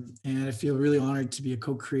 And I feel really honored to be a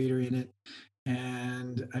co-creator in it.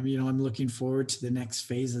 And I'm looking forward to the next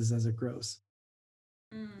phases as it grows.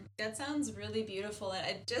 Mm. That sounds really beautiful, and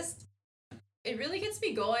it really gets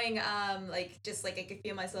me going. Like just like I could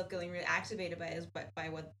feel myself getting really activated by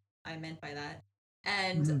what I meant by that,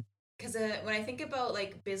 and Mhm. because when I think about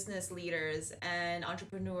like business leaders and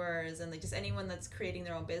entrepreneurs and like just anyone that's creating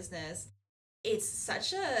their own business, it's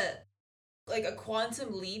such a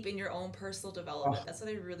quantum leap in your own personal development. Oh, That's what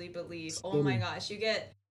I really believe. Oh my totally. gosh, you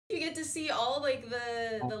get to see all like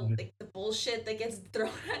All the of it. like the bullshit that gets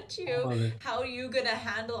thrown at you. All of it. How are you gonna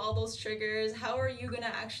handle all those triggers? How are you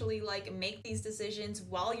gonna actually like make these decisions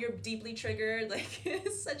while you're deeply triggered? Like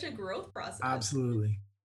it's such a growth process. Absolutely.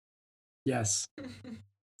 Yes.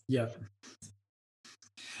 Yep.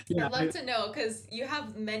 Yeah. I'd love to know because you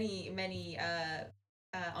have many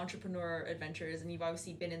entrepreneur adventures, and you've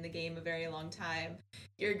obviously been in the game a very long time.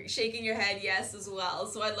 You're shaking your head yes as well.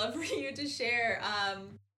 So I'd love for you to share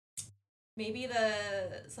maybe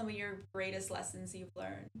the some of your greatest lessons you've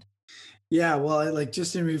learned. Yeah. Well, like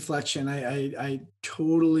just in reflection, I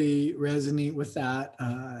totally resonate with that.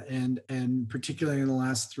 And particularly in the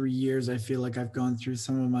last 3 years, I feel like I've gone through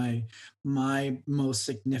some of my most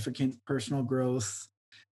significant personal growth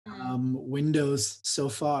Mm. windows so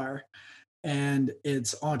far. And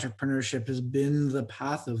it's entrepreneurship has been the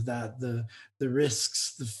path of that, the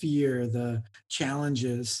risks, the fear, the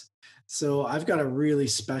challenges. So I've got a really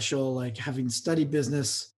special, like having studied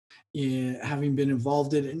business, having been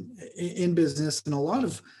involved in business, and a lot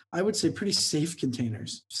of, I would say, pretty safe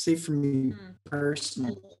containers, safe for me Mm.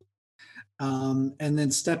 personally. And then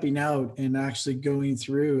stepping out and actually going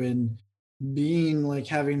through and being like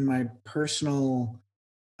having my personal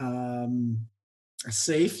um,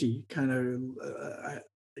 safety kind of, I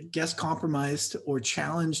guess compromised or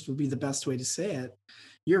challenged would be the best way to say it.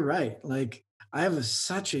 You're right. Like I have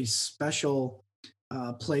such a special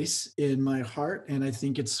place in my heart, and I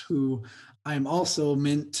think it's who I'm also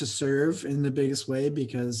meant to serve in the biggest way.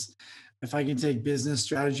 Because if I can take business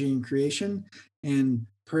strategy and creation and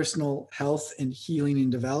personal health and healing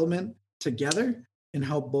and development together and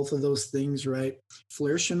help both of those things right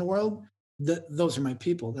flourish in the world, those are my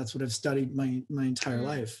people. That's what I've studied my entire Mm,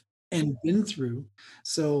 life and been through.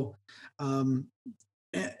 So, um,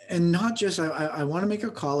 and not just I want to make a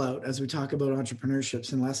call out as we talk about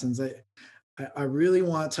entrepreneurships and lessons. I really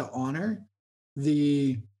want to honor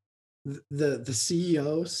the the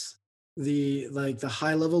CEOs, the like the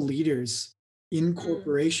high level leaders in mm,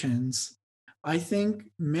 corporations. I think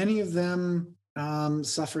many of them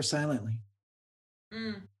suffer silently.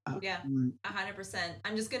 mm. Uh, Yeah, mm, 100%.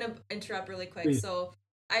 I'm just gonna interrupt really quick. please. So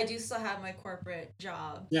I do still have my corporate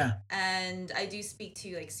job, Yeah, and I do speak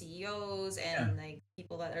to like CEOs yeah, and like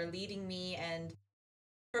people that are leading me. And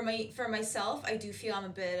for myself, I do feel I'm a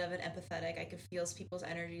bit of an empathetic. I can feel people's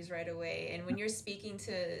energies right away. And when you're speaking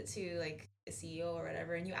to like a CEO or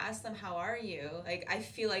whatever, and you ask them how are you, like I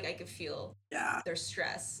feel like I could feel yeah, their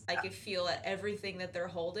stress. I could feel at everything that they're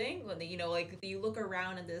holding when they, like you look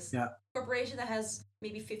around in this yeah, corporation that has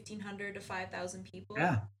maybe 1,500 to 5,000 people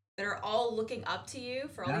yeah, that are all looking up to you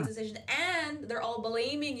for all these yeah, decisions, and they're all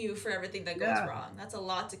blaming you for everything that goes yeah, wrong. That's a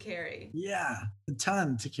lot to carry. yeah. A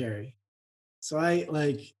ton to carry. So I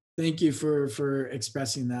like thank you for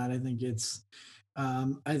expressing that. I think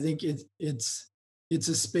I think it's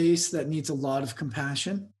a space that needs a lot of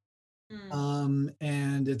compassion. Mm,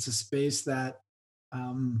 And it's a space that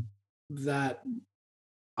um that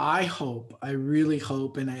I hope, I really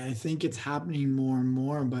hope, and I think it's happening more and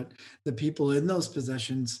more, but the people in those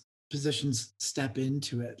positions step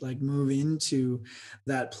into it, like move into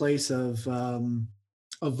that place of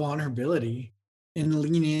vulnerability and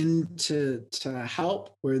lean in to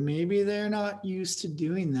help where maybe they're not used to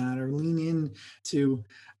doing that, or lean in to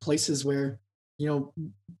places where, you know,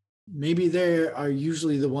 maybe they are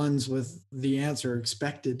usually the ones with the answer,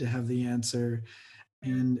 expected to have the answer,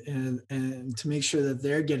 yeah. and to make sure that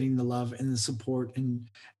they're getting the love and the support and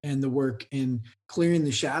the work in clearing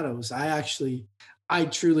the shadows. I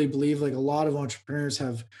truly believe like a lot of entrepreneurs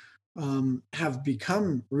have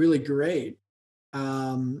become really great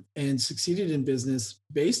and succeeded in business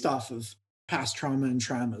based off of past trauma and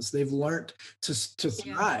traumas. They've learned to Yeah.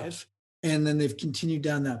 thrive, and then they've continued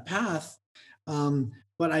down that path.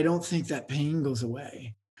 But I don't think that pain goes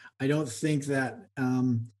away. I don't think that,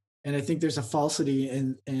 and I think there's a falsity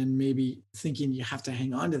in maybe thinking you have to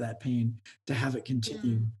hang on to that pain to have it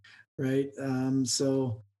continue, Mm. right?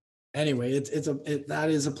 So anyway, that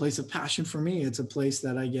is a place of passion for me. It's a place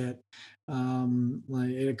that I get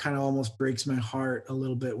like it kind of almost breaks my heart a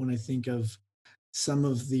little bit when I think of some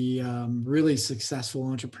of the really successful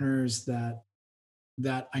entrepreneurs that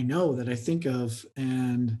I know, that I think of,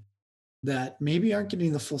 and that maybe aren't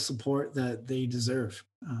getting the full support that they deserve.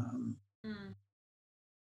 Mm.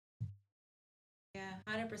 Yeah,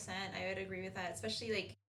 100%. I would agree with that. Especially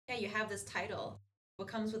like, yeah, you have this title. What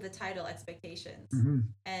comes with the title? Expectations. Mhm.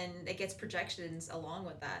 And it gets projections along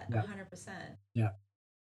with that. Yeah, 100%. yeah.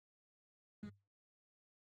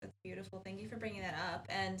 That's beautiful. Thank you for bringing that up.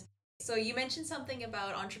 And so you mentioned something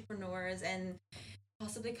about entrepreneurs and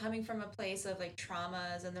possibly coming from a place of like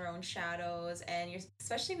traumas and their own shadows, and you're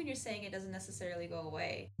especially when you're saying it doesn't necessarily go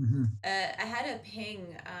away. Mhm. I had a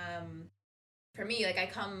ping for me, like I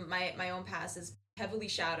come my own past is heavily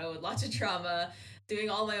shadowed, lots of trauma, doing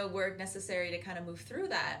all my own work necessary to kind of move through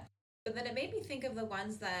that. But then it made me think of the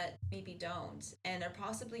ones that maybe don't and are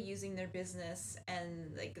possibly using their business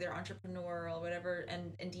and like their entrepreneurial whatever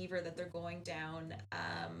and endeavor that they're going down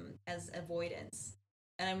as avoidance.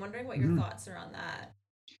 And I'm wondering what your Mhm. thoughts are on that.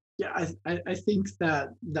 Yeah, I think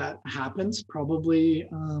that that happens probably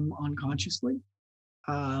unconsciously.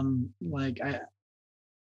 Like I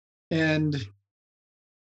and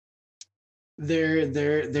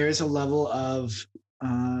there's a level of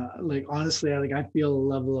like honestly I feel a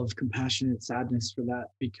level of compassionate sadness for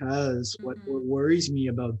that, because what Mm-hmm. worries me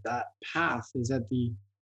about that path is at the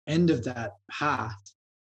end of that path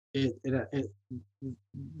it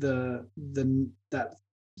the that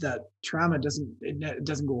that trauma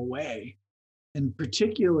doesn't go away. And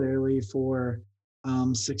particularly for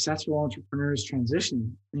successful entrepreneurs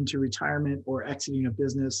transitioning into retirement or exiting a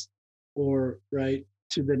business, or right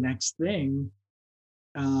to the next thing,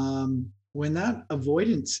 when that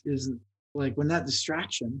avoidance is like when that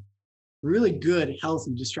distraction, really good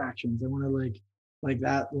healthy distractions, I want to like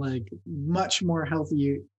that like much more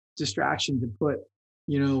healthy distraction to put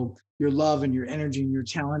your love and your energy and your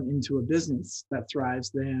talent into a business that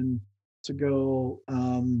thrives than to go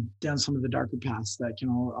down some of the darker paths that can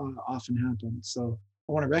often happen. So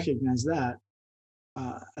I want to recognize that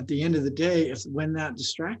at the end of the day, when that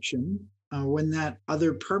distraction, when that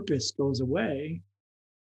other purpose goes away,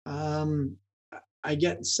 I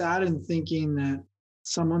get sad in thinking that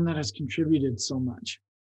someone that has contributed so much,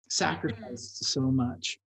 sacrificed so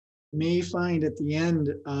much, may find at the end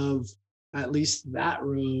of at least that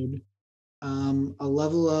road a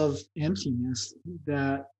level of emptiness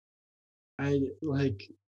that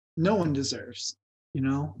no one deserves,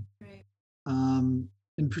 Right. And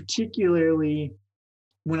particularly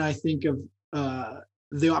when I think of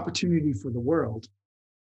the opportunity for the world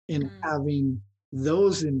in having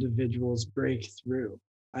those individuals break through.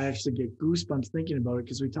 I actually get goosebumps thinking about it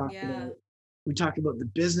because we talked about the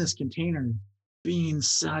business container being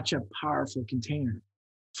such a powerful container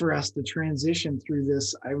for us to transition through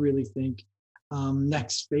this. I really think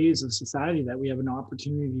next phase of society that we have an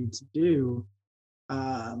opportunity to do.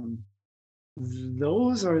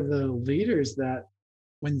 Those are the leaders that,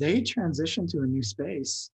 when they transition to a new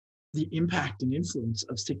space, the impact and influence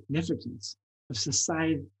of significance of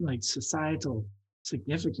society, like societal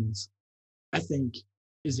significance, I think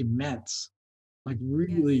is immense, like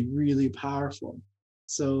really, really powerful.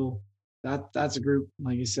 So that's a group,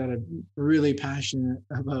 like I said, I'm really passionate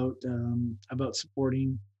about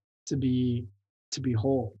supporting, to be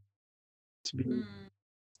whole, to be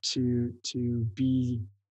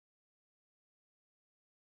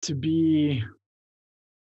to be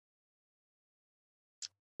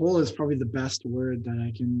whole is probably the best word that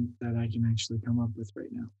I can actually come up with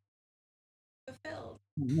right now. Fulfilled.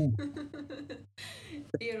 Mm-hmm.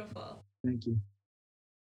 Beautiful. Thank you.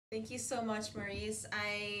 Thank you so much, Maurice.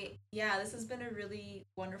 This has been a really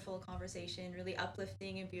wonderful conversation, really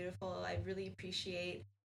uplifting and beautiful. I really appreciate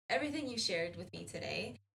everything you shared with me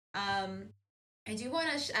today. I do want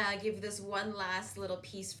to give this one last little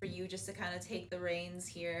piece for you just to kind of take the reins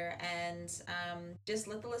here and just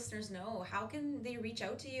let the listeners know, how can they reach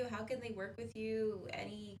out to you? How can they work with you?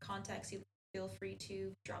 Any contacts, you feel free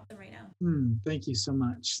to drop them right now. Thank you so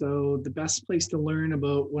much. So the best place to learn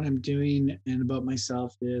about what I'm doing and about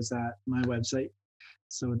myself is at my website.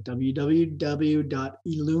 So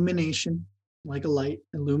www.illumination, like a light,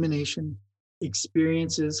 illumination,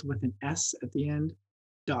 experiences with an S at the end,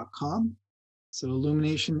 .com. So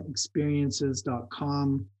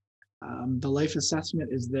illuminationexperiences.com. The life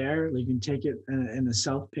assessment is there. You can take it in a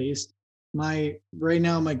self-paced. Right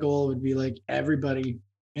now, my goal would be like everybody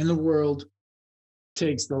in the world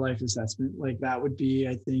takes the life assessment. Like that would be,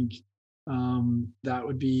 I think, that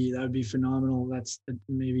would be phenomenal. That's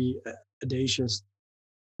maybe audacious.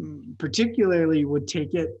 Particularly would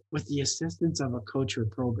take it with the assistance of a coach or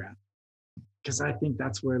program, because I think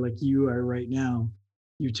that's where, like you are right now,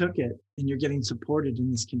 you took it and you're getting supported in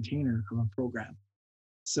this container of a program.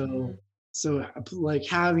 So like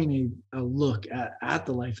having a look at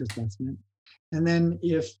the life assessment. And then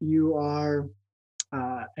if you are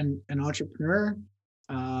an entrepreneur,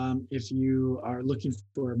 if you are looking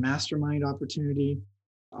for a mastermind opportunity,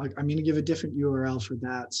 I'm going to give a different URL for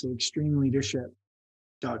that. So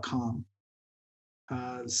extremeleadership.com.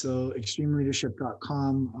 So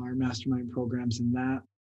extremeleadership.com are mastermind programs in that.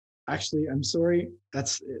 Actually, I'm sorry,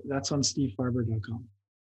 that's on stevefarber.com.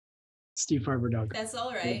 stevefarber.com. That's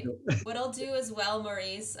all right. What I'll do as well,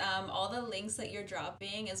 Maurice, all the links that you're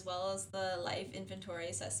dropping, as well as the life inventory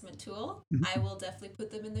assessment tool, I will definitely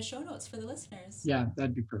put them in the show notes for the listeners. Yeah,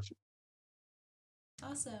 that'd be perfect.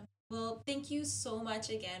 Awesome. Well, thank you so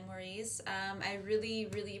much again, Maurice. I really,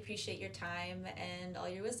 really appreciate your time and all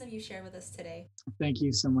your wisdom you shared with us today. Thank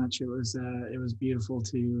you so much. It was beautiful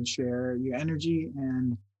to share your energy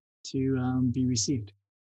and to be received.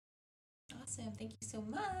 Awesome. Thank you so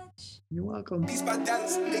much. You're welcome.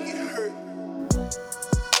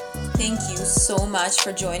 Thank you so much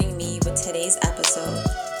for joining me with today's episode.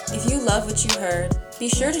 If you love what you heard, be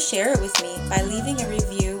sure to share it with me by leaving a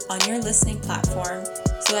review on your listening platform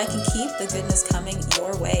so I can keep the goodness coming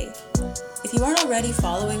your way. If you aren't already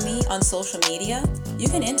following me on social media, you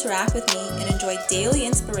can interact with me and enjoy daily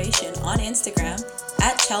inspiration on Instagram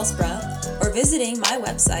at Chelsbra, or visiting my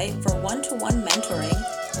website for one-to-one mentoring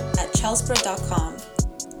at chelsbra.com.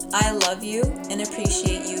 I love you and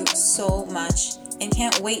appreciate you so much and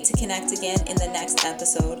can't wait to connect again in the next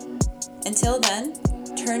episode. Until then,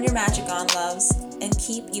 turn your magic on, loves, and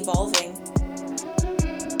keep evolving.